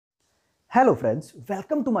Hello friends,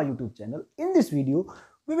 welcome to my YouTube channel. In this video,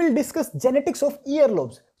 we will discuss genetics of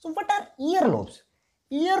earlobes. So what are earlobes?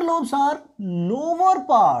 Earlobes are lower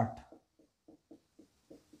part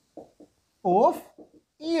of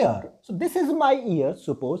ear. So this is my ear,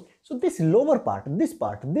 suppose. So this lower part, this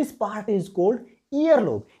part is called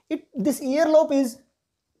earlobe. This earlobe is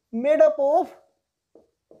made up of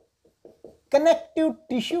connective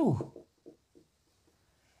tissue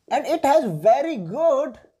and it has very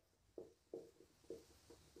good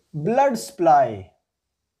blood supply.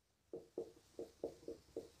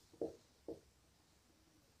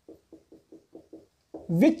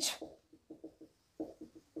 Which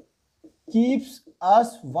keeps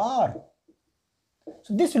us warm.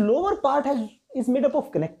 So this lower part is made up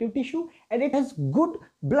of connective tissue and it has good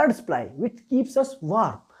blood supply which keeps us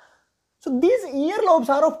warm. So these earlobes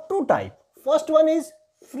are of two types. First one is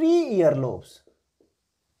free earlobes.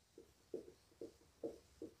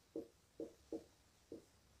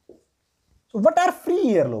 So what are free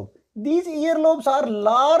earlobes? These earlobes are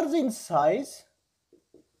large in size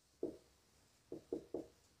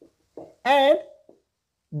and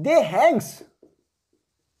they hangs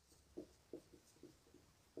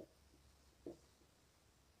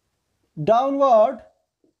downward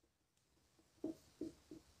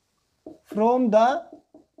from the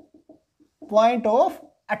point of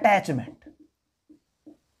attachment.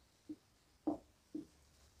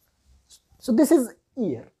 So this is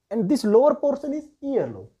ear and this lower portion is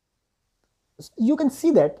earlobe. You can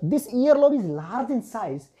see that this earlobe is large in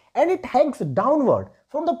size and it hangs downward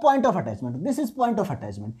from the point of attachment. This is point of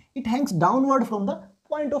attachment. It hangs downward from the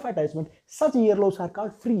point of attachment. Such earlobes are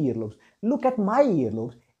called free earlobes. Look at my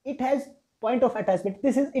earlobes. It has point of attachment.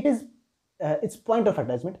 Its point of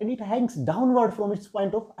attachment and it hangs downward from its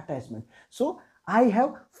point of attachment. So I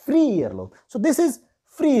have free earlobe. So this is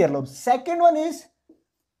free earlobe. Second one is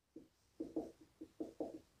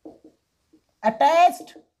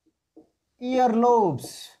attached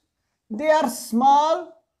earlobes. They are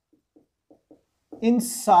small in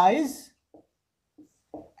size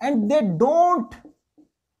and they don't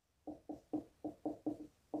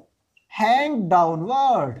hang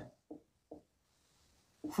downward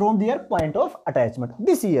from their point of attachment.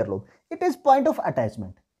 This earlobe, it is point of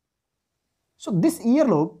attachment. So this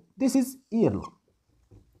earlobe, this is earlobe.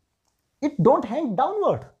 It don't hang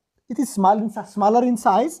downward. It is smaller in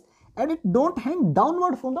size and it don't hang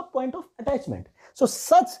downward from the point of attachment. So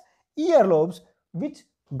such earlobes which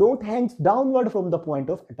don't hang downward from the point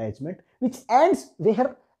of attachment, which ends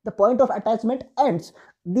where the point of attachment ends,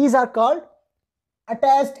 these are called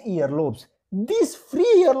attached earlobes. These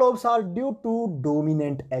free earlobes are due to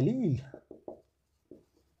dominant allele.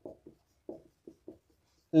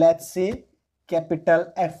 Let's say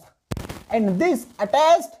capital F. And this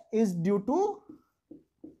attached is due to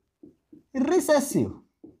recessive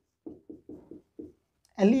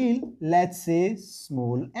allele, let's say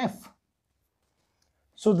small f.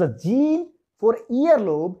 So the gene for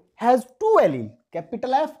earlobe has two alleles,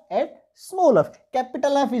 capital F and small f.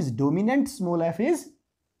 Capital F is dominant, small f is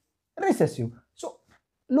recessive. So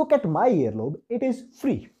look at my earlobe, it is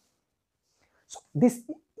free. So this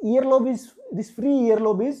free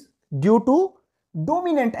earlobe is due to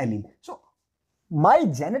dominant allele. So my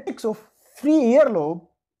genetics of free earlobe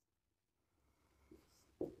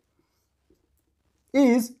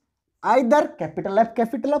is either capital F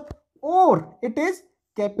or it is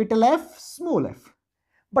capital F small f.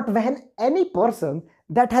 But when any person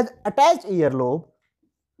that has attached earlobe,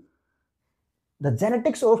 the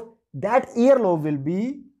genetics of that earlobe will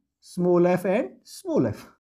be small f and small f.